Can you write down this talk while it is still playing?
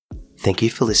Thank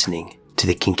you for listening to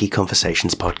the Kinky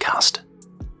Conversations podcast.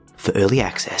 For early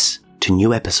access to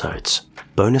new episodes,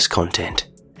 bonus content,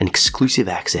 and exclusive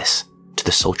access to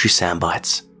the sultry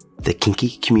soundbites, the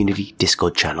Kinky Community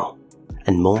Discord channel,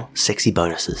 and more sexy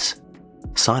bonuses,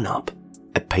 sign up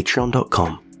at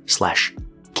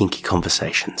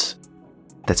patreon.com/kinkyconversations.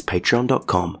 That's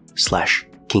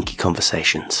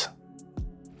patreon.com/kinkyconversations.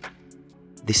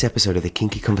 This episode of the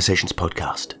Kinky Conversations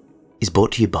podcast is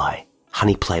brought to you by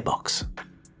Honey Playbox.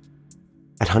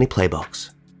 At Honey Playbox,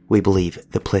 we believe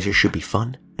that pleasure should be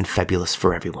fun and fabulous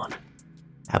for everyone.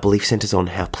 Our belief centers on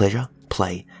how pleasure,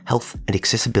 play, health, and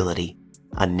accessibility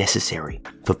are necessary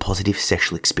for positive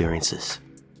sexual experiences.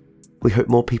 We hope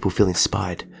more people feel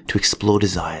inspired to explore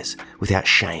desires without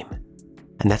shame,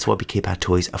 and that's why we keep our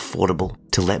toys affordable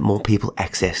to let more people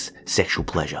access sexual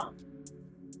pleasure.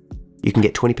 You can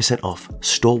get 20% off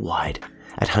store-wide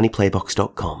at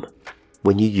honeyplaybox.com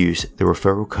when you use the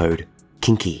referral code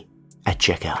KINKY at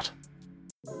checkout.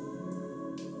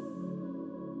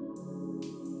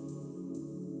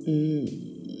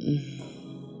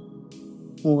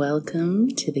 Welcome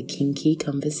to the Kinky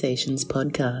Conversations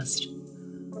podcast,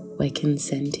 where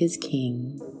consent is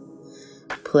king,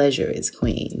 pleasure is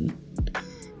queen,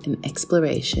 and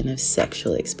exploration of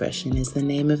sexual expression is the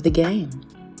name of the game.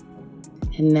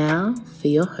 And now for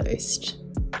your host,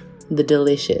 the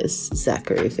delicious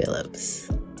Zachary Phillips.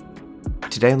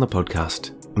 Today on the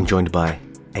podcast, I'm joined by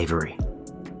Avery,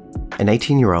 an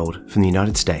 18-year-old from the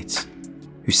United States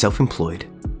who's self-employed,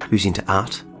 who's into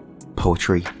art,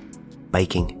 poetry,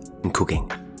 baking, and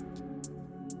cooking.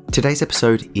 Today's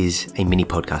episode is a mini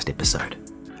podcast episode,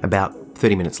 about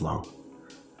 30 minutes long,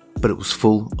 but it was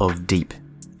full of deep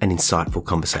and insightful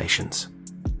conversations.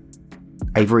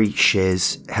 Avery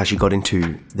shares how she got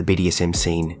into the BDSM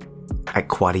scene at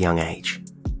quite a young age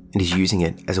and is using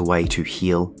it as a way to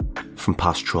heal from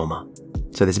past trauma.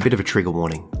 So there's a bit of a trigger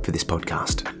warning for this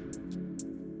podcast.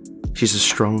 She's a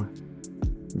strong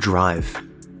drive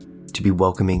to be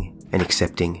welcoming and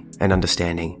accepting and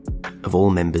understanding of all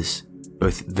members,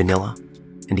 both vanilla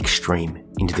and extreme,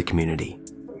 into the community.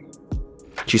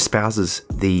 She espouses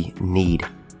the need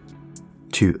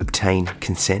to obtain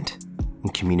consent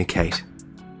and communicate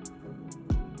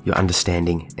your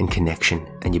understanding and connection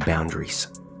and your boundaries.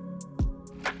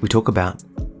 We talk about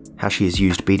how she has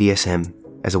used BDSM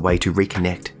as a way to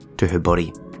reconnect to her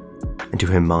body and to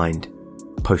her mind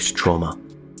post-trauma,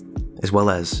 as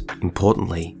well as,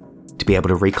 importantly, to be able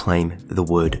to reclaim the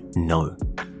word no.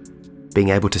 Being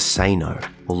able to say no,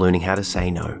 or learning how to say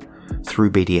no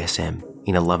through BDSM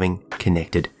in a loving,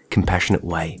 connected, compassionate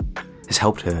way has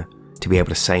helped her to be able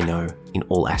to say no in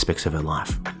all aspects of her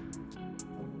life.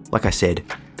 Like I said,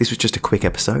 this was just a quick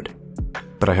episode,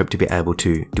 but I hope to be able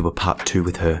to do a part 2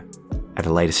 with her at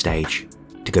a later stage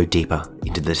to go deeper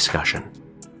into the discussion.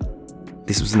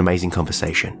 This was an amazing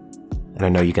conversation, and I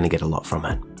know you're going to get a lot from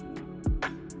it.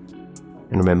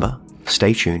 And remember,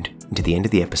 stay tuned into the end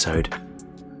of the episode,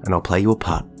 and I'll play you a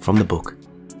part from the book,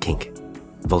 Kink,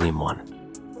 Volume 1.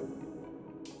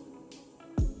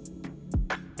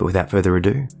 But without further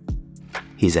ado,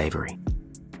 here's Avery.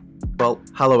 Well,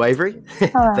 hello, Avery.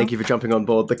 Hello. Thank you for jumping on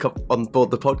board the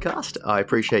podcast. I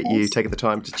appreciate you taking the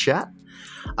time to chat.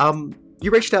 You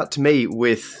reached out to me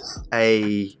with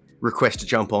a request to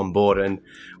jump on board, and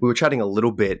we were chatting a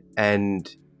little bit, and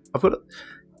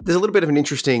there's a little bit of an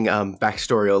interesting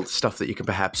backstory or stuff that you can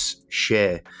perhaps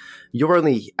share. You're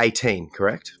only 18,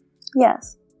 correct?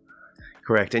 Yes.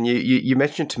 Correct. And you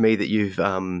mentioned to me that you've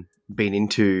been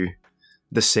into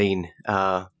the scene,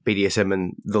 BDSM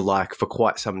and the like, for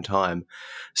quite some time.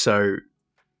 So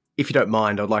if you don't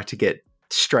mind, I'd like to get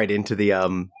straight into the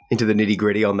nitty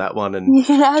gritty on that one and you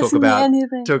can ask talk about me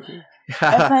anything.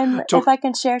 If I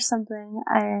can share something,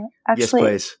 I actually, yes,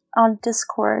 please. On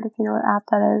Discord, if you know what app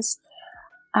that is,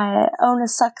 I own a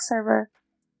sex server,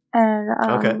 and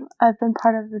I've been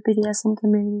part of the BDSM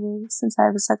community since I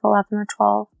was like 11 or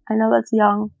 12. I know that's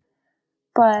young,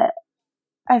 but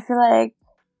I feel like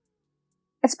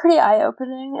it's pretty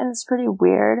eye-opening and it's pretty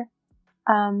weird.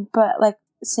 But like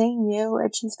seeing you,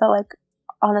 it just felt like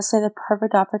honestly the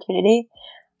perfect opportunity.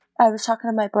 I was talking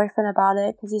to my boyfriend about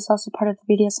it because he's also part of the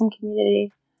BDSM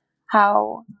community.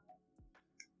 How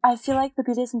I feel like the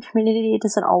BDSM community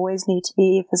doesn't always need to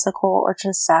be physical or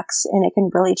just sex, and it can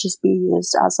really just be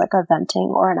used as like a venting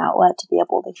or an outlet to be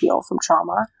able to heal from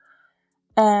trauma.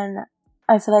 And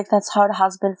I feel like that's how it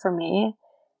has been for me.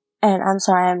 And I'm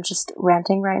sorry, I'm just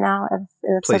ranting right now. If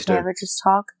it's Please okay, do. I would just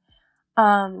talk.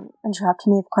 Interrupt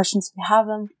me with questions if you have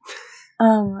them.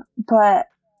 But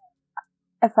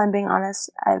if I'm being honest,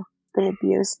 I've been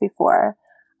abused before.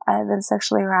 I've been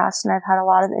sexually harassed and I've had a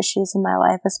lot of issues in my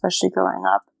life, especially growing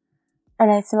up.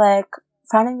 And I feel like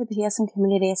finding the BDSM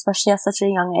community, especially at such a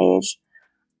young age,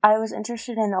 I was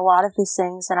interested in a lot of these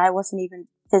things and I wasn't even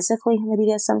physically in the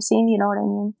BDSM scene, you know what I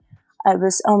mean? I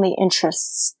was only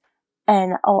interests.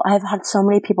 And I've had so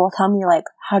many people tell me, like,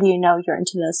 how do you know you're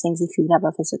into those things if you've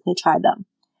never physically tried them?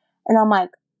 And I'm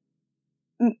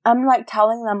like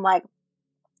telling them, like,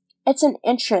 it's an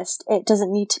interest. It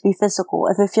doesn't need to be physical.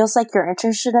 If it feels like you're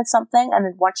interested in something and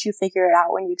then once you figure it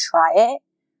out when you try it,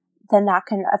 then that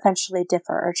can eventually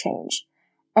differ or change.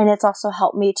 And it's also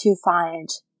helped me to find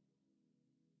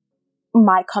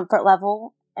my comfort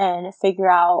level and figure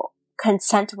out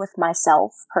consent with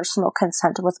myself, personal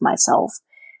consent with myself.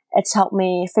 It's helped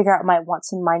me figure out my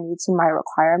wants and my needs and my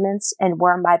requirements and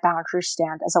where my boundaries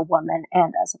stand as a woman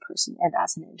and as a person and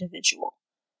as an individual,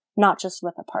 not just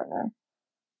with a partner.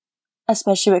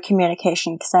 Especially with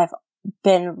communication, because I've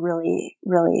been really,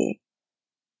 really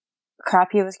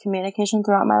crappy with communication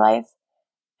throughout my life.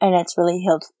 And it's really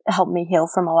helped me heal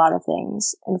from a lot of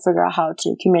things and figure out how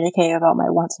to communicate about my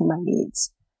wants and my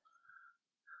needs.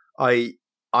 I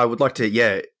would like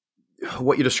to,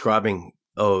 what you're describing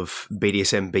of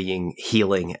BDSM being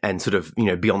healing and sort of,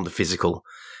 beyond the physical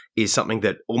is something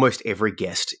that almost every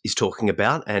guest is talking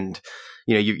about. And,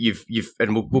 you've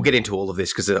and we'll get into all of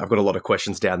this because I've got a lot of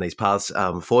questions down these paths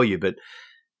for you, but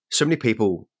so many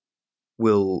people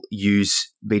will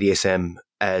use BDSM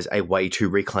as a way to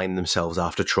reclaim themselves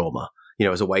after trauma,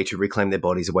 as a way to reclaim their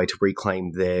bodies, a way to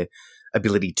reclaim their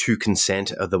ability to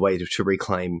consent, or the way to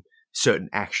reclaim certain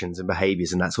actions and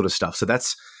behaviors and that sort of stuff. So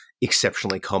that's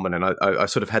exceptionally common. And I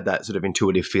sort of had that sort of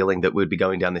intuitive feeling that we'd be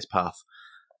going down this path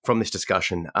from this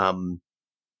discussion. I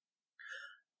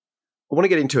want to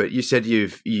get into it. You said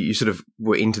you sort of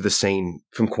were into the scene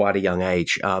from quite a young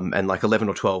age, and like 11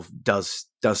 or 12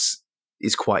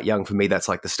 is quite young for me. That's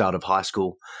like the start of high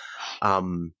school,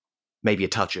 maybe a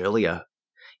touch earlier.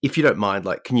 If you don't mind,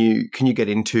 like, can you get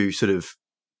into sort of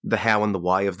the how and the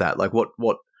why of that? Like, what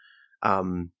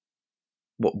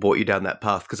brought you down that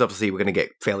path? Because obviously we're going to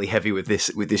get fairly heavy with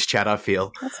this chat, I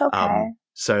feel. That's okay.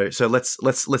 So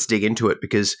let's dig into it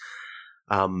because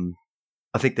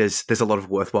I think there's a lot of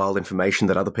worthwhile information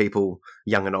that other people,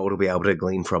 young and old, will be able to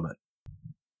glean from it.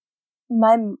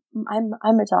 I'm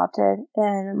adopted,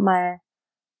 and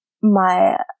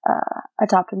my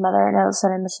adopted mother knows that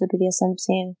I'm into the BDSM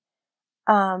scene.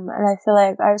 And I feel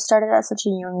like I started at such a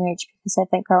young age because I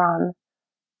think around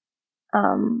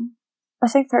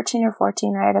 13 or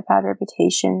 14 I had a bad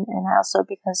reputation, and also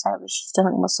because I was just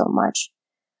dealing with so much.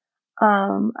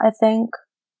 I think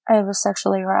I was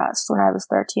sexually harassed when I was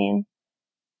 13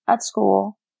 at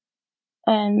school,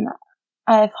 and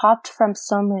I've hopped from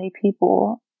so many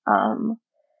people, from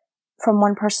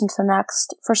one person to the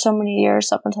next for so many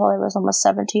years up until I was almost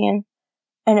 17.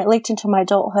 And it leaked into my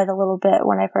adulthood a little bit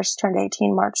when I first turned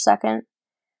 18, March 2nd.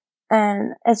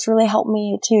 And it's really helped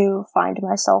me to find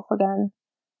myself again,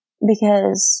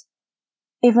 because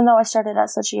even though I started at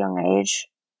such a young age,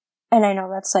 and I know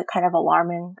that's like kind of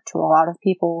alarming to a lot of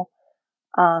people,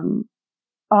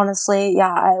 honestly,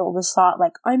 I always thought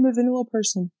like I'm a vanilla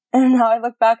person, and now I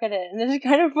look back at it and it's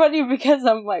kind of funny because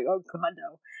I'm like, oh god,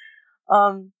 no.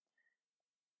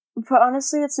 But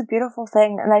honestly, it's a beautiful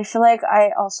thing, and I feel like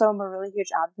I also am a really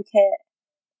huge advocate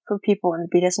for people in the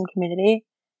BDSM community,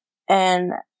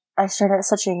 and I started at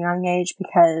such a young age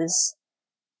because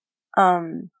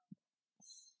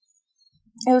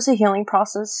it was a healing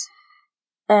process,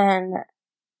 and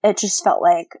it just felt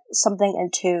like something in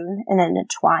tune and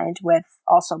intertwined with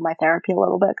also my therapy a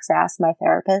little bit, because I asked my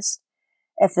therapist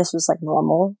if this was like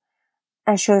normal,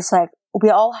 and she was like, we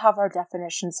all have our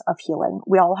definitions of healing.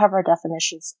 We all have our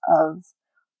definitions of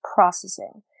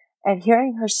processing. And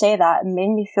hearing her say that made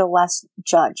me feel less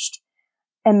judged.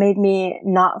 It made me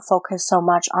not focus so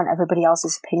much on everybody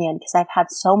else's opinion, because I've had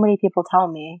so many people tell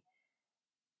me,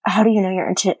 how do you know you're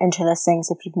into those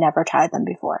things if you've never tried them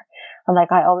before? And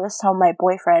like, I always tell my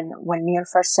boyfriend when we are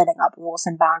first setting up rules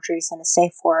and boundaries and a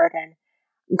safe word and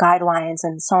guidelines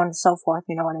and so on and so forth,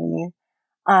 you know what I mean?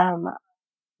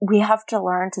 We have to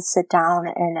learn to sit down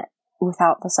and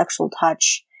without the sexual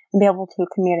touch and be able to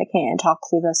communicate and talk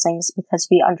through those things, because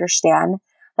we understand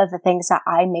that the things that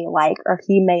I may like or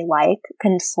he may like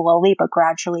can slowly but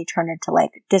gradually turn into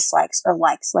like dislikes or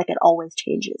likes. Like, it always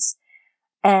changes.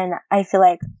 And I feel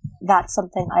like that's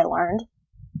something I learned,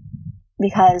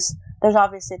 because there's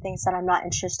obviously things that I'm not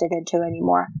interested into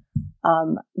anymore,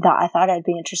 that I thought I'd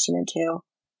be interested into.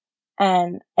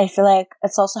 And I feel like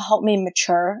it's also helped me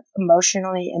mature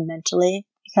emotionally and mentally,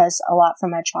 because a lot from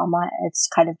my trauma, it's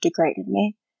kind of degraded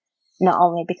me, not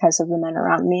only because of the men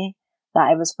around me, that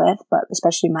I was with, but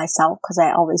especially myself, because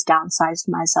I always downsized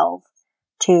myself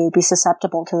to be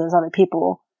susceptible to those other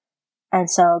people. And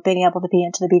so being able to be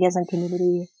into the BDSM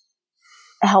community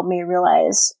helped me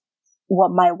realize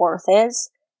what my worth is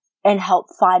and help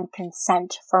find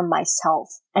consent for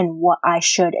myself and what I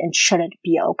should and shouldn't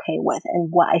be okay with and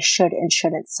what I should and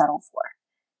shouldn't settle for.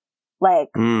 Like,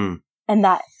 and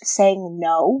that saying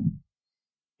no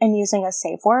and using a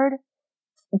safe word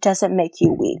doesn't make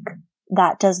you weak.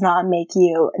 That does not make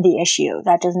you the issue.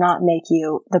 That does not make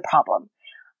you the problem.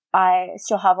 I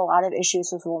still have a lot of issues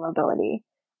with vulnerability.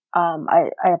 I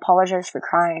apologize for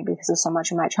crying because of so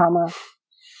much of my trauma.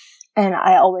 And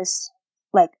I always,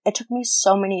 it took me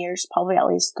so many years, probably at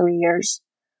least 3 years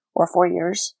or 4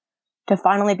 years, to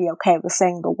finally be okay with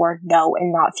saying the word no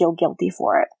and not feel guilty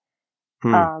for it.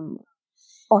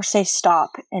 Or say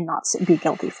stop and not be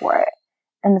guilty for it.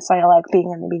 And I feel like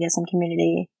being in the BDSM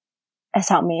community has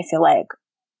helped me feel like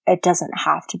it doesn't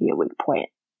have to be a weak point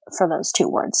for those 2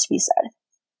 words to be said.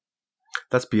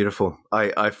 That's beautiful.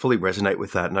 I fully resonate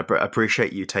with that, and I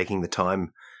appreciate you taking the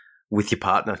time with your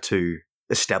partner to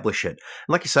establish it. And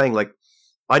like you're saying,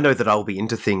 I know that I'll be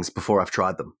into things before I've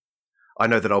tried them. I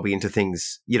know that I'll be into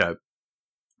things,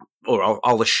 or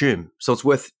I'll assume. So it's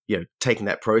worth, taking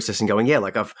that process and going, yeah,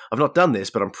 I've not done this,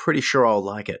 but I'm pretty sure I'll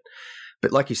like it.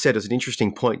 But like you said, it was an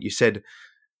interesting point. You said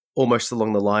almost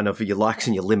along the line of your likes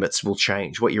and your limits will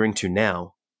change. What you're into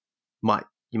now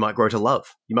you might grow to love.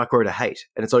 You might grow to hate.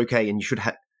 And it's okay, and you should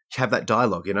have that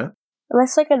dialogue,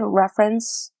 It's like a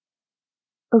reference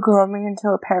growing into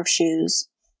a pair of shoes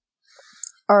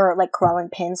or growing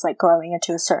pins, growing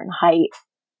into a certain height.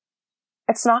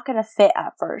 It's not going to fit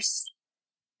at first.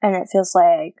 And it feels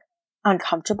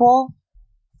uncomfortable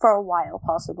for a while,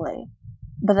 possibly.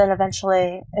 But then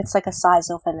eventually it's a size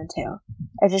you'll fit into.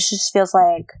 It just feels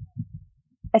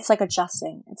it's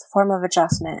adjusting. It's a form of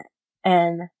adjustment.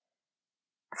 And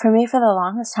for me, for the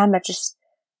longest time,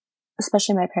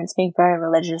 especially my parents being very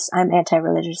religious, I'm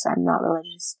anti-religious, I'm not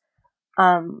religious.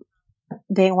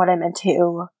 Being what I'm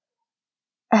into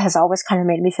has always kind of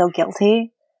made me feel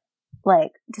guilty,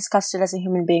 disgusted as a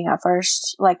human being at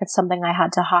first, it's something I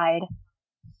had to hide.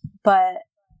 But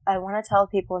I want to tell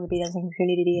people in the BDSM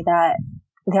community that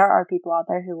there are people out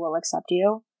there who will accept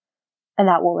you and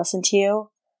that will listen to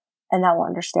you and that will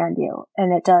understand you.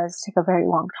 And it does take a very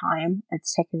long time.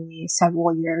 It's taken me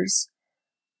several years,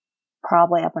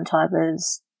 probably up until I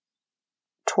was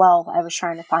 12. I was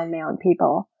trying to find my own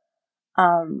people.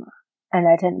 And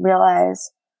I didn't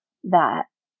realize that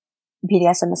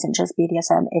BDSM isn't just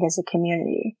BDSM. It is a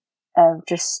community of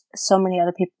just so many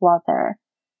other people out there.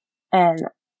 And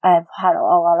I've had a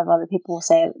lot of other people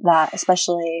say that,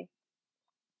 especially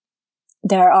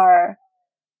there are,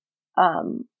 I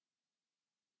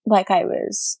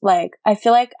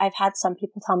feel like I've had some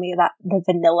people tell me that the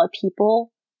vanilla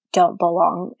people don't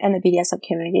belong in the BDSM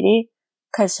community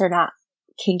because they're not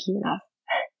kinky enough.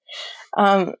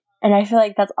 And I feel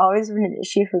like that's always been an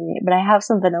issue for me. But I have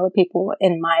some vanilla people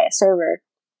in my server,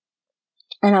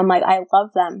 and I'm I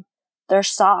love them. They're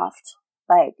soft.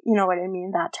 You know what I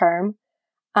mean? That term.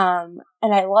 And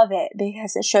I love it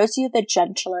because it shows you the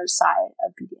gentler side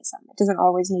of BDSM. It doesn't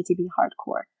always need to be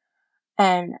hardcore.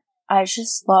 And I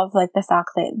just love the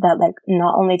fact that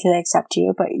not only do they accept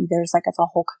you, but there's it's a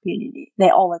whole community. They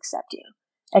all accept you.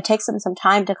 It takes them some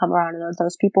time to come around, and there are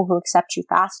those people who accept you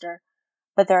faster,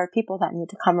 but there are people that need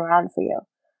to come around for you.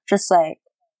 Just say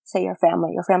your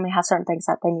family. Your family has certain things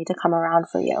that they need to come around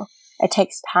for you. It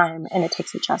takes time and it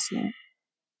takes adjustment.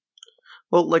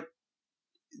 Well,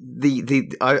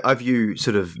 I view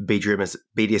sort of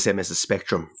BDSM as a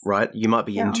spectrum, right? You might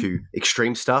be into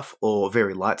extreme stuff or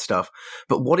very light stuff,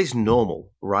 but what is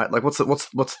normal, right?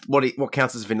 What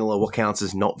counts as vanilla? What counts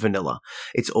as not vanilla?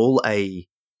 It's all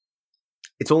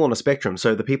on a spectrum.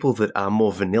 So the people that are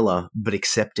more vanilla but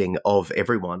accepting of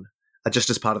everyone are just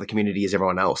as part of the community as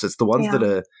everyone else. It's the ones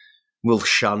that will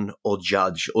shun or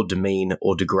judge or demean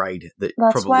or degrade that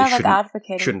That's probably why I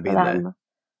shouldn't be for in them. there.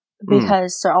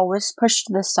 Because they're always pushed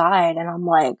to the side, and I'm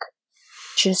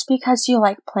just because you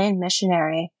like playing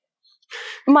missionary,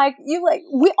 we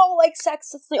all like sex.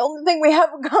 That's the only thing we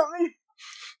have in common.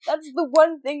 That's the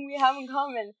one thing we have in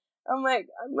common. I'm I'm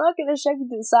not gonna shove you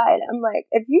to the side. I'm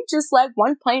if you just like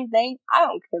one plain thing, I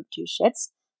don't give 2 shits.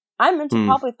 I'm into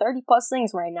probably 30 plus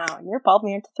things right now, and you're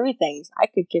probably into 3 things. I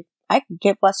could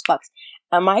give less fucks.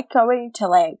 Am I going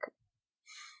to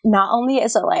not only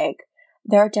is it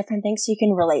there are different things you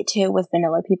can relate to with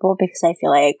vanilla people, because I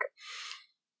feel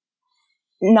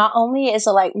not only is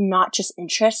it not just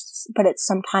interests, but it's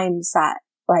sometimes that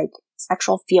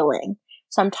sexual feeling.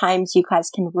 Sometimes you guys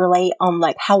can relate on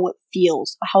how it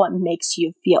feels, how it makes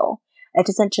you feel. It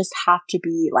doesn't just have to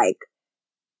be like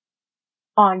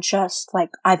on just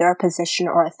like either a position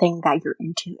or a thing that you're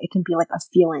into. It can be like a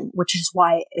feeling, which is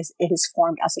why it is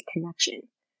formed as a connection.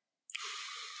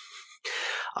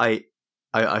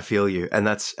 I feel you, and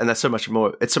that's so much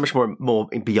more. It's so much more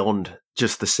beyond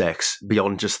just the sex,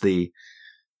 beyond just the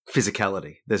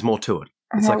physicality. There's more to it.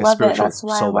 It's like a spiritual,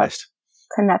 soul-based.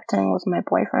 Connecting with my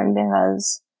boyfriend,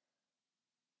 because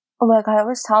like I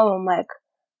always tell him, like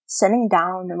sitting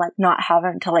down and like not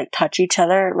having to like touch each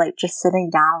other, like just sitting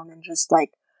down and just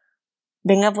like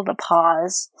being able to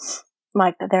pause.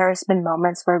 Like there's been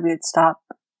moments where we would stop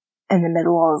in the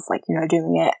middle of like, you know,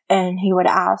 doing it, and he would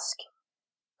ask,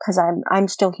 because I'm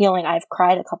still healing. I've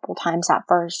cried a couple times at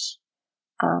first,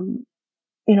 you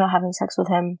know, having sex with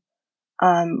him,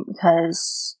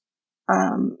 because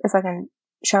if I can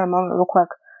share a moment real quick,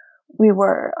 we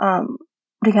were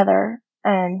together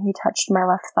and he touched my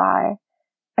left thigh,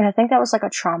 and I think that was like a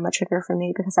trauma trigger for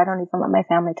me, because I don't even let my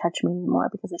family touch me anymore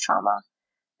because of trauma.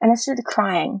 And I started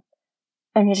crying,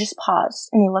 and he just paused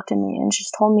and he looked at me and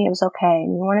just told me it was okay,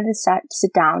 and he wanted to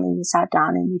sit down, and we sat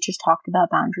down and we just talked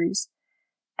about boundaries,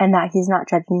 and that he's not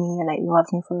judging me, and that he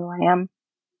loves me for who I am,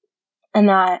 and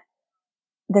that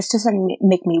this doesn't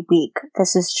make me weak.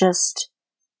 This is just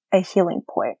a healing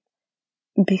point,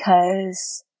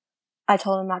 because I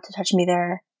told him not to touch me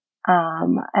there,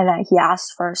 and he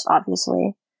asked first,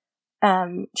 obviously.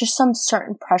 Just some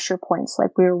certain pressure points,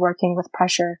 like we were working with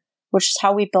pressure, which is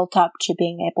how we built up to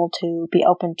being able to be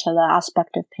open to the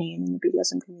aspect of pain in the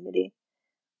BDSM community.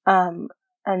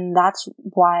 And that's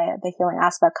why the healing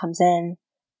aspect comes in,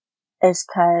 is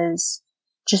because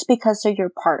just because they're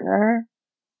your partner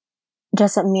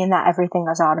doesn't mean that everything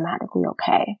is automatically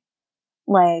okay.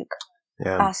 Like,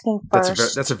 asking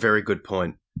first. That's a very good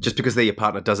point. Just because they're your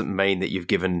partner doesn't mean that you've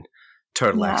given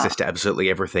total access to absolutely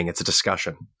everything. It's a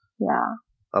discussion. Yeah.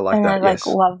 I like that. I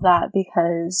love that,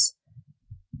 because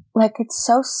like it's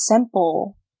so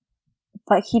simple,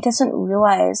 but he doesn't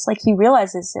realize, like he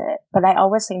realizes it, but I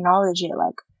always acknowledge it,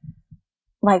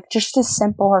 like just as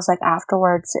simple as like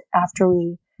afterwards,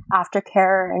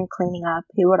 aftercare and cleaning up,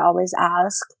 he would always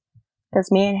ask, does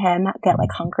me and him get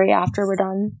like hungry after we're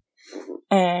done?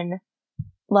 And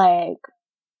like,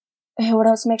 he would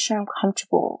always make sure I'm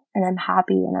comfortable and I'm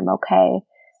happy and I'm okay.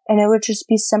 And it would just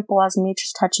be simple as me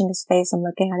just touching his face and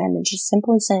looking at him and just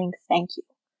simply saying thank you.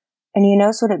 And he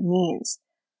knows what it means.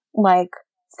 Like,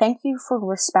 thank you for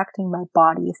respecting my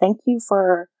body. Thank you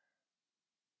for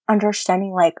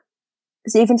understanding, like,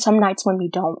 because even some nights when we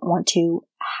don't want to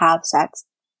have sex,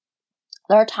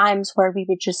 there are times where we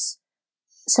would just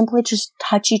simply just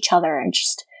touch each other and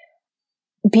just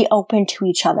be open to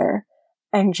each other,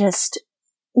 and just,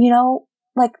 you know,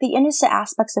 like the innocent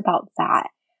aspects about that,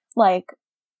 like,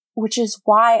 which is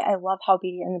why I love how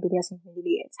in the BDSM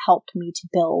community, it's helped me to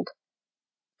build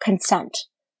consent,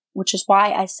 which is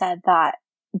why I said that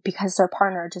because they're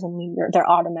partner doesn't mean they're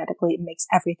automatically, it makes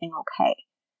everything okay.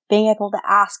 Being able to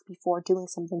ask before doing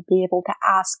something, be able to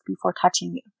ask before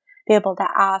touching you, be able to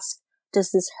ask,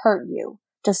 does this hurt you?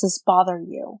 Does this bother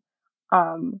you?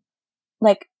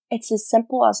 Like, it's as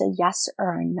simple as a yes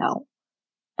or a no.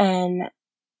 And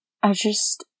I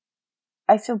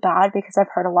feel bad, because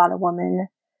I've heard a lot of women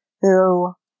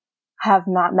who have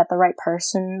not met the right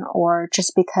person, or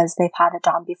just because they've had a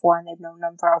dom before and they've known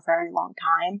them for a very long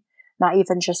time, not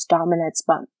even just dominants,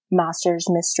 but masters,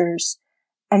 misters,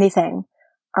 anything,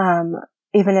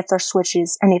 even if they're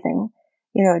switches, anything,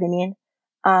 you know what I mean?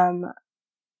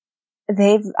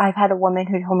 I've had a woman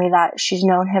who told me that she's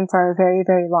known him for a very,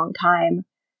 very long time,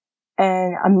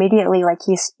 and immediately, like,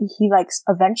 he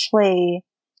eventually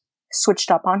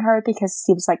switched up on her, because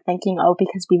he was like thinking, oh,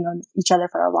 because we've known each other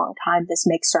for a long time, this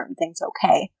makes certain things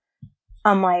okay.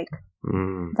 I'm like,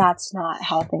 that's not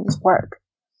how things work.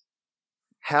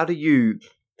 How do you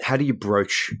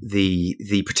broach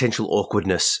the potential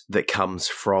awkwardness that comes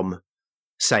from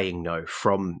saying no,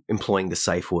 from employing the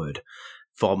safe word,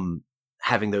 from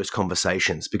having those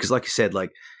conversations? Because like you said,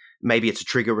 like, maybe it's a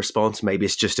trigger response, maybe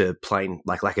it's just a plain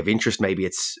like lack of interest, maybe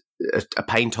it's a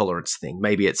pain tolerance thing,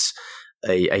 maybe it's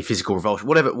a physical revulsion,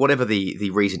 whatever the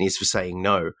reason is for saying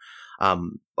no.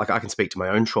 Like, I can speak to my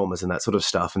own traumas and that sort of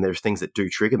stuff, and there's things that do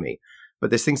trigger me, but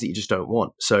there's things that you just don't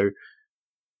want. So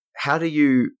how do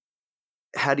you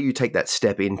take that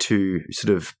step into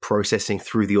sort of processing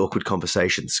through the awkward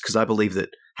conversations? Because I believe that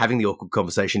having the awkward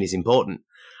conversation is important,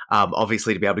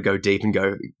 obviously, to be able to go deep and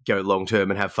go long term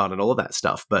and have fun and all of that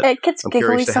stuff. But it gets I'm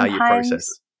curious to sometimes. how you process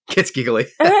it. It gets giggly.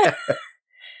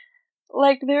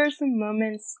 Like, there are some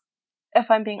moments, if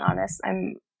I'm being honest,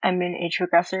 I'm an age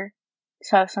regressor,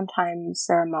 so sometimes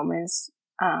there are moments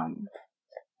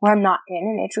where I'm not in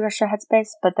an introverted headspace,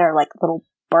 but they're like little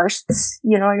bursts,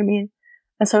 you know what I mean?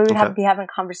 And so we would be having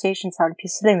conversations, I would be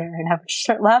sitting there and I would just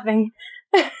start laughing.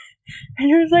 And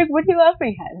he was like, what are you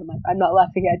laughing at? And I'm like, I'm not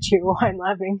laughing at you, I'm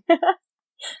laughing.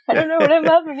 I don't know what I'm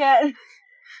laughing at.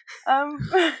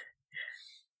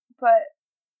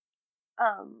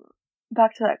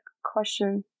 Back to that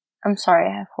question. I'm sorry,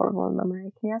 I have horrible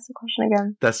memory. Can you ask the question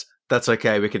again? That's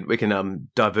okay. We can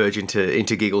diverge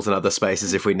into giggles and other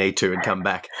spaces if we need to and come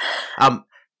back.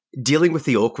 Dealing with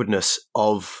the awkwardness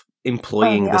of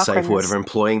employing the safe word or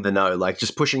employing the no, like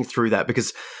just pushing through that,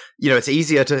 because it's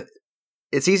easier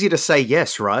to say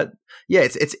yes, right? Yeah,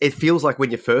 it feels like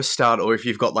when you first start, or if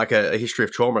you've got like a history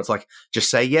of trauma, it's like just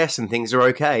say yes and things are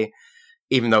okay,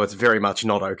 even though it's very much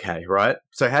not okay, right?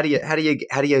 So how do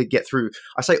you get through?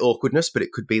 I say awkwardness, but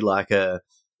it could be like a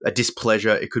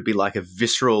displeasure. It could be like a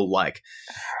visceral, like,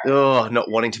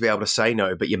 not wanting to be able to say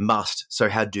no, but you must. So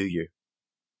how do you?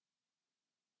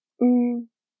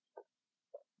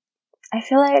 I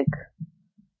feel like,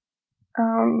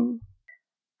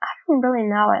 I don't really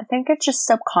know. I think it just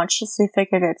subconsciously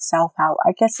figured itself out.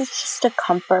 I guess it's just a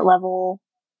comfort level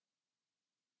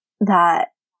that,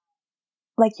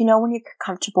 like, when you get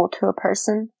comfortable to a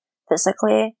person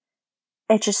physically,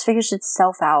 it just figures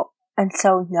itself out. And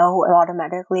so no, it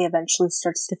automatically eventually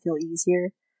starts to feel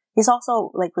easier. He's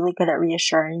also like really good at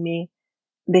reassuring me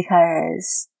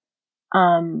because,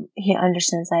 he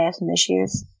understands I have some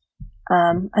issues.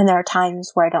 And there are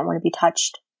times where I don't want to be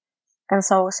touched. And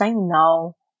so saying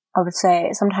no,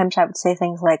 sometimes I would say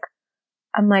things like,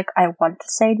 I want to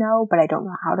say no, but I don't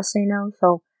know how to say no.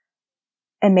 So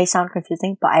it may sound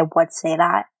confusing, but I would say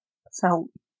that. So,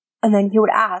 and then he would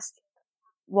ask,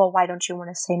 well, why don't you want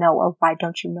to say no? Or why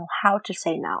don't you know how to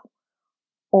say no?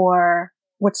 Or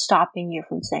what's stopping you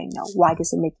from saying no? Why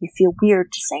does it make you feel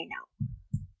weird to say no?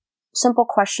 Simple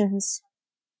questions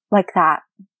like that,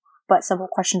 but simple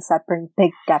questions that bring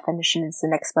big definitions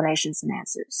and explanations and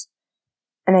answers.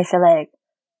 And I feel like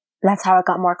that's how I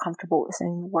got more comfortable with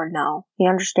saying the word no. He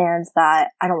understands that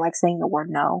I don't like saying the word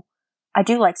no. I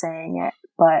do like saying it,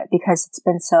 but because it's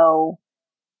been so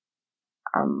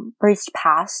breezed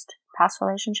past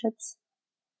relationships.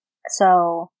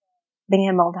 So being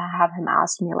able to have him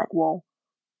ask me, like, well,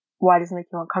 why does it make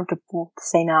you uncomfortable to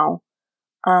say no?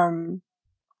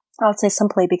 I would say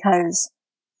simply because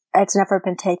it's never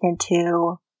been taken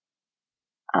to,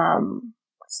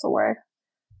 what's the word?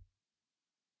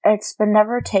 It's been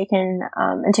never taken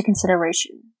into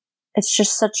consideration. It's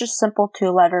just such a simple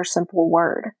 2-letter, simple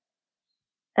word.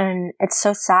 And it's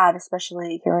so sad,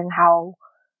 especially hearing how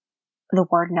the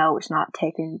word no is not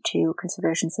taken into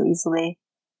consideration so easily.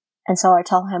 And so I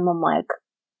tell him, I'm like,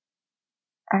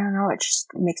 I don't know, it just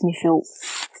makes me feel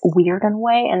weird in a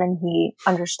way. And then he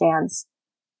understands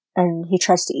and he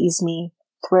tries to ease me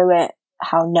through it,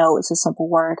 how no is a simple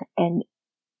word and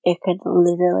it could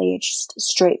literally just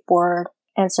straightforward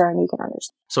answer and you can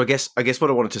understand. So I guess what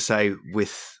I wanted to say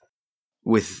with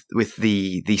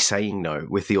the saying no,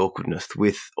 with the awkwardness,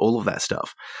 with all of that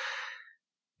stuff,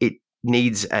 it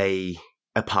needs a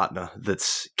partner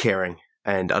that's caring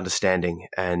and understanding,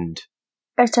 and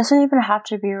it doesn't even have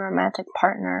to be a romantic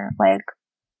partner. Like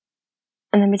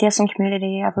in the BDSM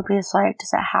community, everybody's like,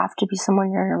 does it have to be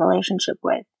someone you're in a relationship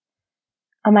with?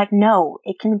 I'm like, no,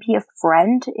 it can be a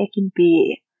friend, it can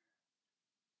be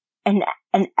an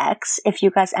ex if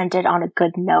you guys ended on a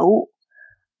good note.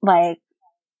 Like,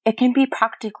 it can be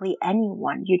practically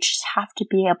anyone. You just have to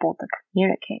be able to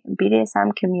communicate. And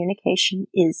BDSM communication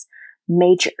is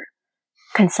major.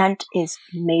 Consent is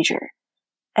major.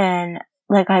 And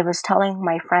like I was telling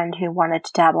my friend who wanted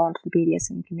to dabble into the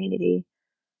BDSM community,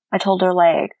 I told her,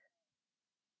 like,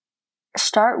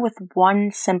 start with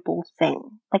one simple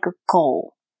thing, like a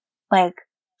goal. Like,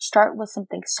 start with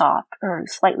something soft or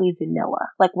slightly vanilla.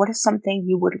 Like, what is something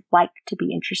you would like to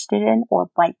be interested in or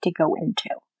like to go into?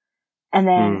 And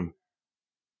then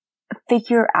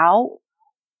figure out,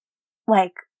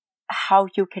 like, how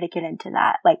you could get into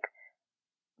that. Like,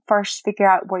 first figure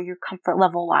out where your comfort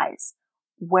level lies,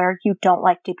 where you don't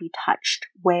like to be touched,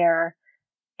 where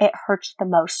it hurts the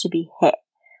most to be hit.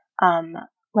 And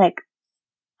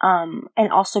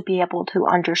also be able to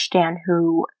understand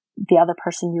who the other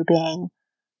person you're being,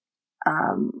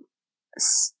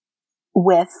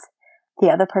 with the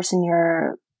other person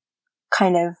you're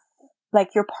kind of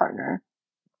like your partner,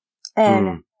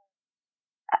 and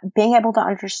being able to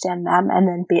understand them and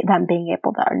then them being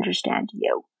able to understand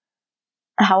you.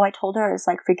 How I told her is,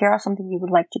 like, figure out something you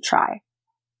would like to try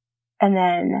and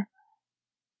then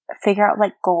figure out,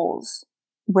 like, goals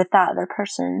with that other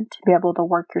person to be able to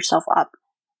work yourself up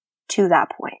to that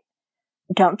point.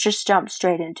 Don't just jump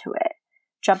straight into it.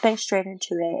 jumping straight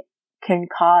into it can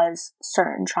cause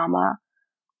certain trauma,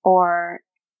 or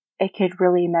it could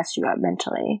really mess you up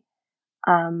mentally.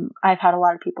 I've had a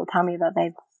lot of people tell me that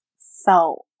they've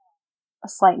felt a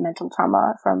slight mental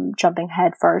trauma from jumping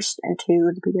head first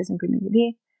into the BDSM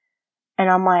community. And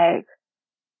I'm like,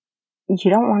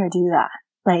 you don't want to do that.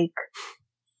 Like,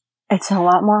 it's a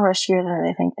lot more riskier than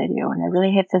they think they do. And I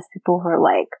really hate those people who are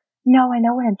like, no, I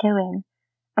know what I'm doing.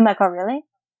 I'm like, oh, really?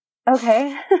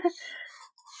 Okay.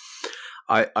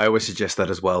 I always suggest that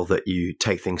as well, that you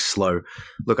take things slow.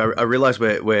 Look, I realize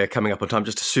we're coming up on time.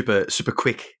 Just a super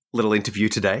quick little interview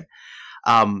today.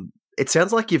 It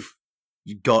sounds like you've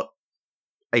got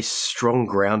a strong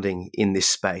grounding in this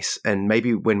space, and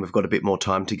maybe when we've got a bit more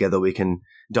time together, we can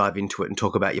dive into it and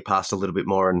talk about your past a little bit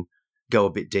more and go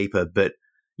a bit deeper. But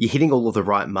you're hitting all of the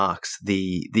right marks: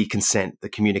 the consent, the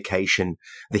communication,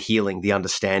 the healing, the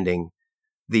understanding,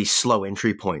 the slow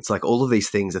entry points. Like, all of these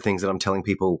things are things that I'm telling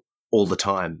people all the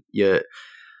time.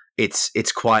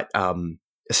 It's quite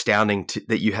astounding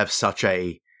that you have such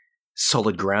a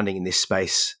solid grounding in this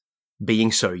space,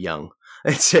 being so young.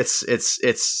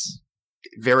 It's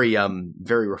very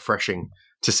very refreshing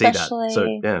to see Especially, that.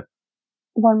 So yeah.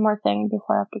 One more thing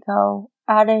before I have to go,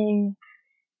 adding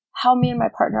how me and my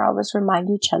partner always remind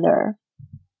each other,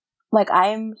 like, I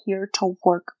am here to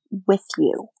work with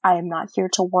you. I am not here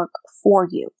to work for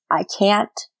you. I can't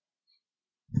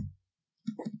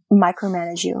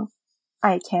micromanage you.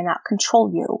 I cannot control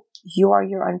you. You are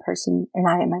your own person, and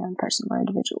I am my own person. We're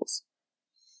individuals.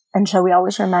 And so we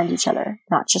always remind each other,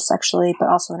 not just sexually, but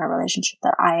also in our relationship,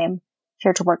 that I am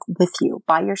here to work with you,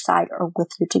 by your side, or with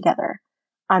you together.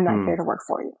 I'm not here to work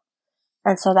for you.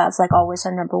 And so that's like always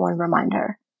our number one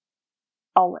reminder.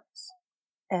 Always.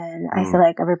 And I feel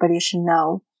like everybody should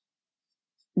know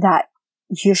that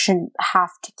you shouldn't have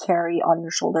to carry on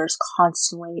your shoulders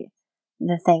constantly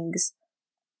the things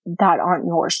that aren't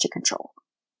yours to control.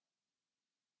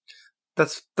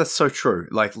 That's so true.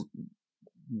 Like,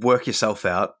 work yourself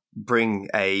out, bring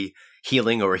a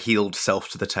healing or a healed self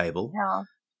to the table. Yeah.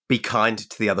 Be kind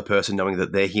to the other person, knowing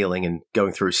that they're healing and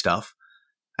going through stuff.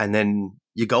 And then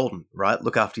you're golden, right?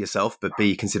 Look after yourself, but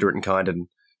be considerate and kind and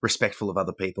respectful of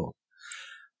other people.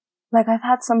 Like, I've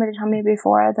had somebody tell me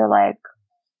before, they're like,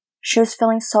 she was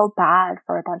feeling so bad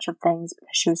for a bunch of things because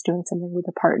she was doing something with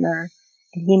a partner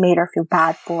and he made her feel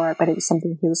bad for it, but it was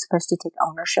something he was supposed to take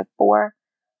ownership for.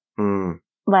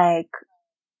 Like,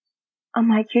 I'm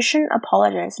like, you shouldn't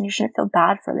apologize and you shouldn't feel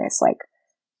bad for this. Like,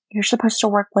 you're supposed to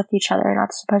work with each other. You're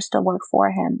not supposed to work for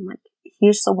him. Like,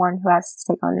 he's the one who has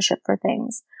to take ownership for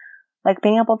things. Like,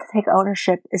 being able to take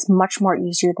ownership is much more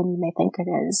easier than you may think it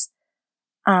is.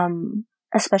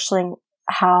 Especially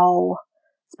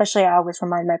I always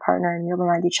remind my partner, and you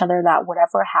remind each other, that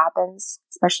whatever happens,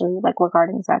 especially like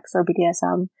regarding sex or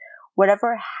BDSM,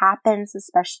 whatever happens,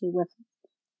 especially with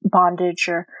bondage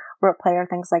or rope play or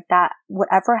things like that,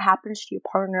 whatever happens to your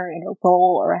partner in a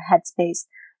role or a headspace,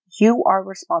 you are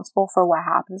responsible for what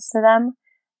happens to them.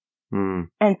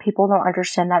 And people don't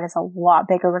understand that is a lot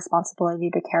bigger responsibility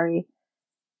to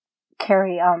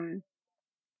carry on.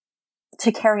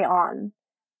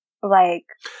 Like,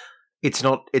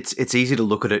 it's easy to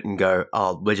look at it and go,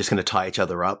 oh, we're just going to tie each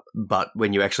other up. But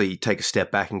when you actually take a step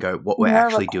back and go, what we're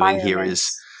actually doing here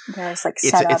is, there's like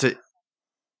it's a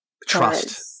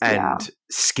trust and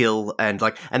skill, and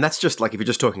like, and that's just like, if you're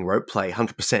just talking rope play,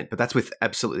 100%, but that's with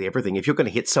absolutely everything. If you're going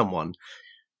to hit someone,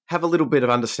 have a little bit of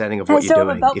understanding of what you're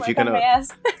doing. If you're going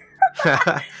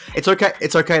to,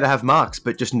 it's okay to have marks,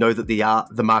 but just know that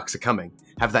the marks are coming.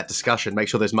 Have that discussion. Make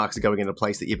sure those marks are going in a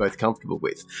place that you're both comfortable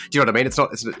with. Do you know what I mean?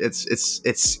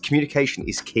 It's communication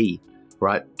is key,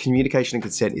 right? Communication and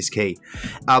consent is key.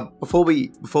 Before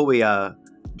we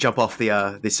jump off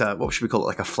this what should we call it?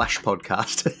 Like a flash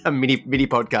podcast, a mini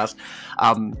podcast.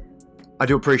 I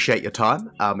do appreciate your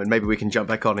time, and maybe we can jump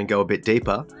back on and go a bit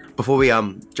deeper before we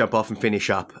jump off and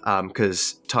finish up,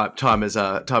 because time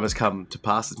has come to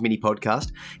pass. This mini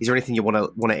podcast. Is there anything you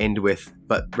want to end with?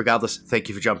 But regardless, thank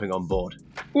you for jumping on board.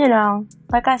 You know,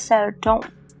 like I said, don't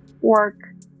work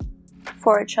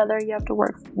for each other. You have to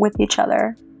work with each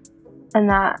other, and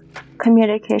that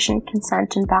communication,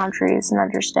 consent, and boundaries and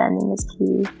understanding is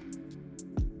key.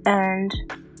 And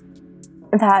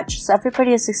that just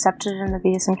everybody is accepted in the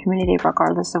BDSM community,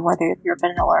 regardless of whether you're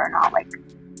vanilla or not. Like,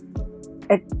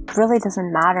 it really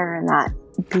doesn't matter, in that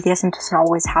BDSM doesn't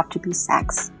always have to be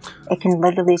sex. It can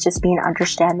literally just be an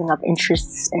understanding of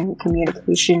interests and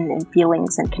communication and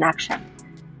feelings and connection.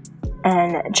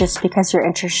 And just because you're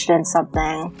interested in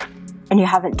something and you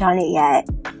haven't done it yet,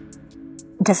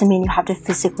 doesn't mean you have to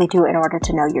physically do it in order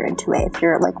to know you're into it. If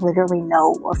you're like literally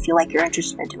know or feel like you're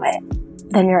interested into it,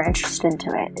 then you're interested into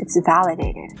it. It's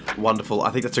validated. Wonderful. I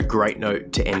think that's a great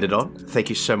note to end it on. Thank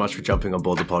you so much for jumping on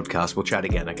board the podcast. We'll chat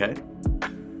again, okay?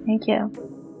 Thank you.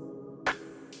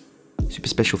 Super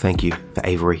special thank you for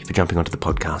Avery for jumping onto the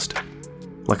podcast.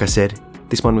 Like I said,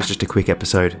 this one was just a quick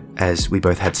episode as we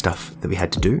both had stuff that we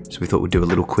had to do, so we thought we'd do a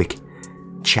little quick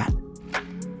chat.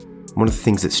 One of the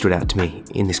things that stood out to me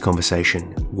in this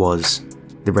conversation was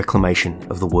the reclamation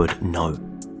of the word no.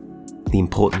 The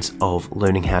importance of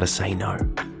learning how to say no.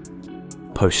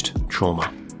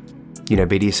 Post-trauma. You know,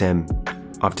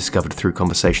 BDSM, I've discovered through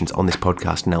conversations on this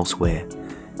podcast and elsewhere,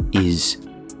 is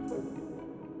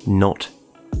not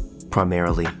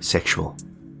primarily sexual.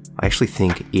 I actually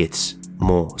think it's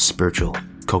more spiritual,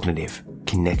 cognitive,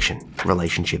 connection,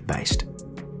 relationship-based.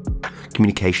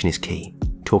 Communication is key.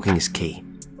 Talking is key.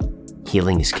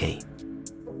 Healing is key.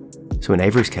 So in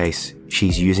Avery's case,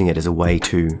 she's using it as a way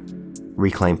to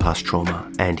reclaim past trauma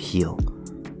and heal.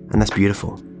 And that's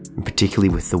beautiful, and particularly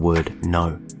with the word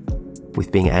no.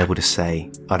 With being able to say,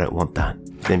 I don't want that.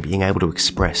 Then being able to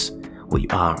express what you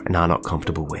are and are not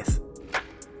comfortable with.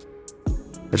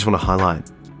 I just want to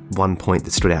highlight one point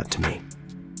that stood out to me.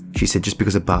 She said just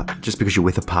because you're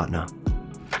with a partner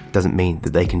doesn't mean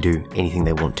that they can do anything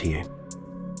they want to you.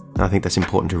 And I think that's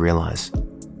important to realise.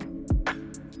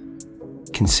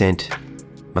 Consent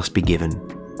must be given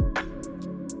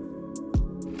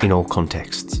in all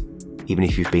contexts, even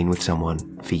if you've been with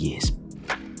someone for years.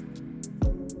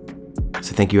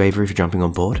 So thank you, Avery, for jumping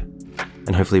on board,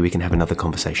 and hopefully we can have another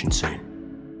conversation soon.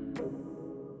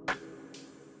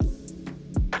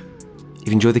 If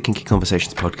you enjoy the Kinky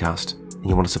Conversations podcast and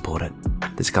you want to support it,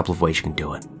 there's a couple of ways you can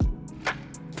do it.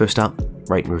 First up,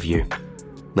 rate and review.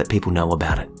 Let people know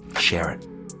about it. Share it.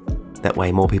 That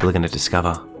way more people are going to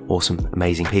discover awesome,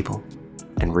 amazing people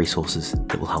and resources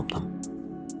that will help them.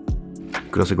 You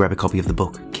could also grab a copy of the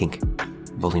book, Kink,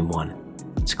 Volume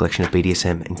 1. It's a collection of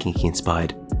BDSM and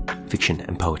kinky-inspired fiction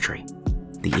and poetry.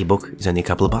 The ebook is only a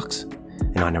couple of bucks,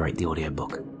 and I narrate the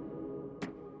audiobook.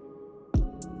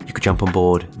 You could jump on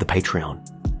board the Patreon.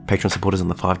 Patreon supporters on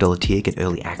the $5 tier get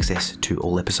early access to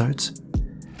all episodes,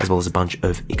 as well as a bunch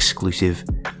of exclusive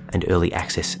and early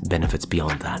access benefits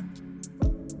beyond that.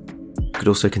 You could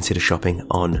also consider shopping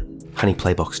on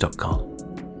honeyplaybox.com.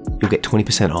 You'll get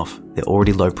 20% off their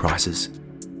already low prices,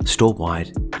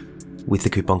 store-wide, with the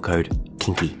coupon code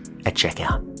KINKY at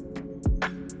checkout.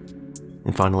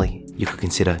 And finally, you could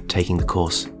consider taking the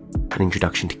course, An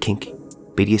Introduction to Kink,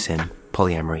 BDSM,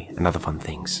 Polyamory, and Other Fun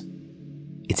Things.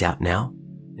 It's out now,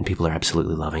 and people are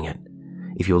absolutely loving it.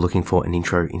 If you're looking for an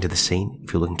intro into the scene,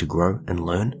 if you're looking to grow and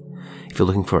learn, if you're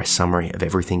looking for a summary of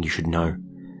everything you should know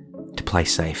to play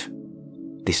safe,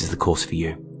 this is the course for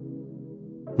you.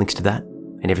 Links to that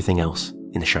and everything else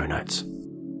in the show notes.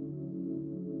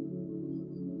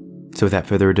 So without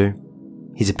further ado,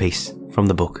 here's a piece from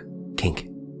the book, Kink,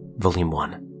 Volume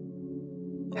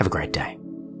 1. Have a great day.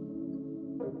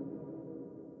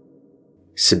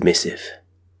 Submissive.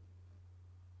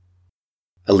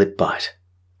 A lip bite,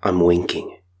 I'm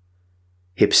winking.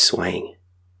 Hips swaying,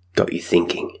 got you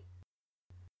thinking.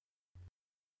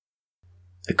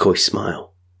 A coy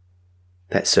smile,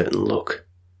 that certain look.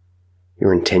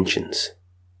 Your intentions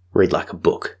read like a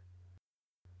book.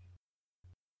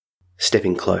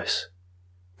 Stepping close,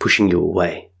 pushing you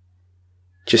away.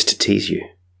 Just to tease you,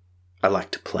 I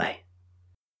like to play.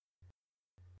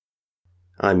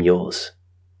 I'm yours,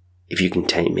 if you can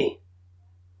tame me.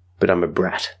 But I'm a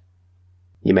brat.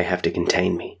 You may have to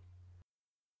contain me.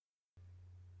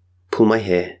 Pull my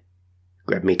hair,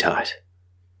 grab me tight.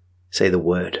 Say the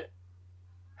word.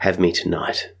 Have me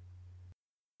tonight.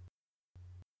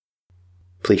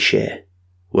 Please share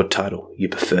what title you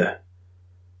prefer.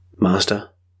 Master,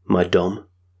 my dom,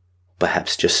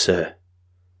 perhaps just sir.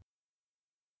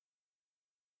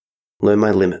 Learn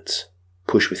my limits,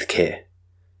 push with care.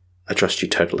 I trust you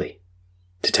totally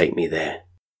to take me there.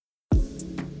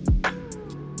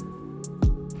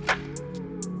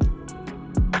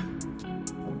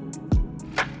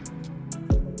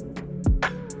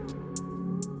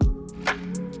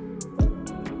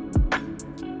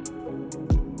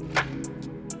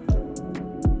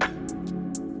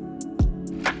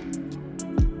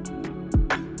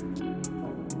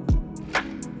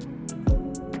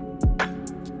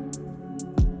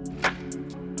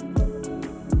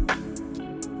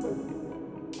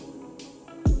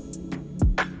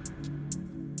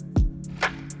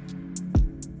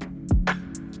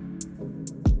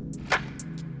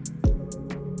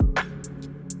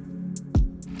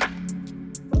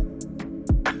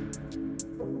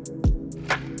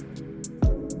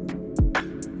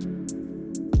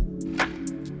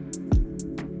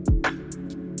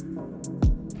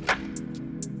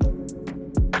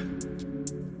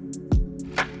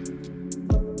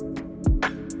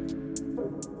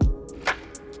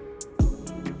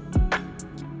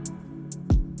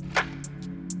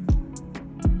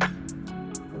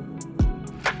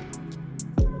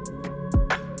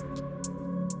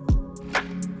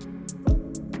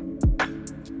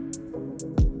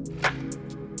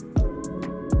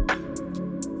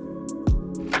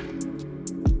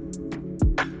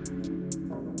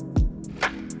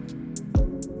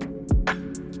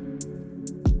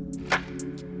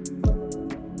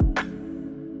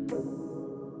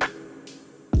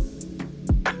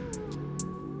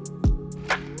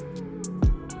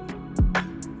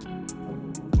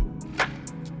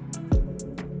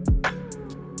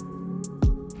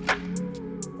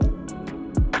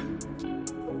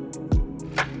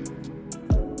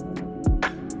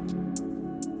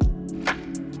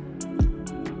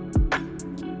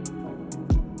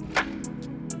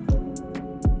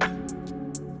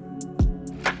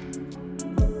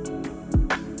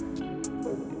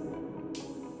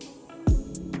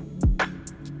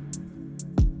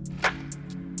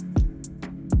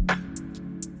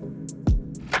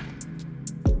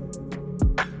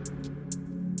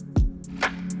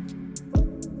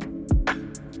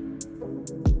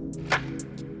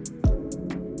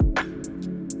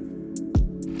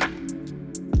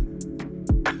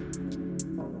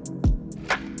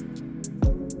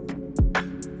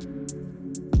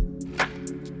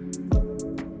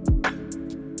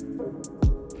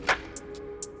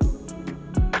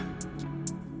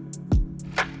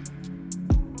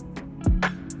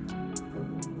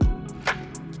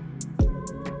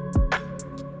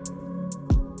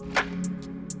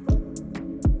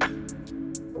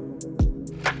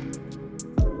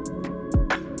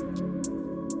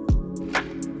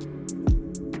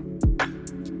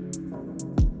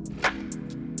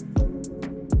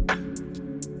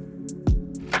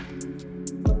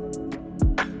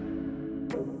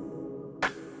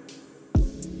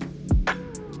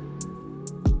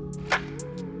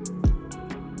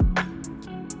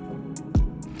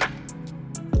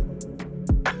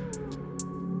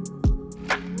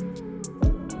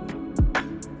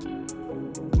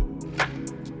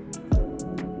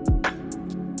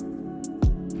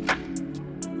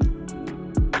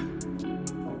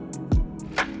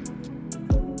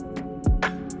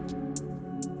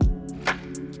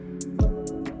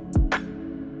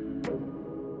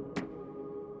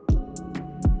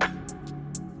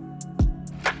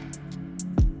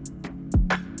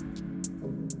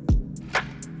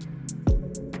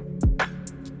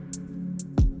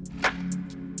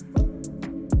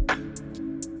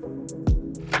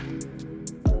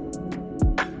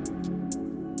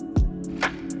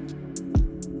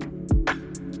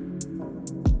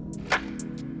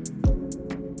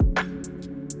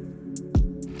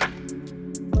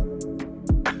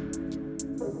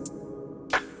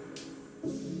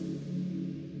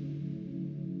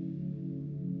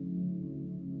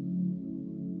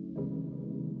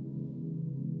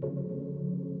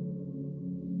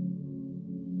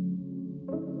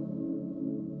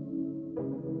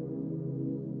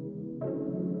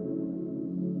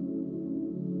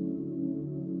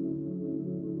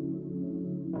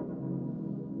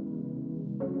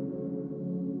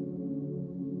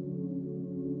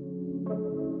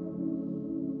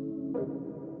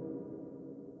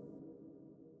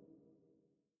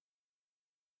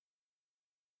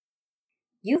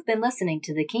 You've been listening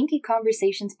to the Kinky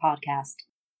Conversations podcast.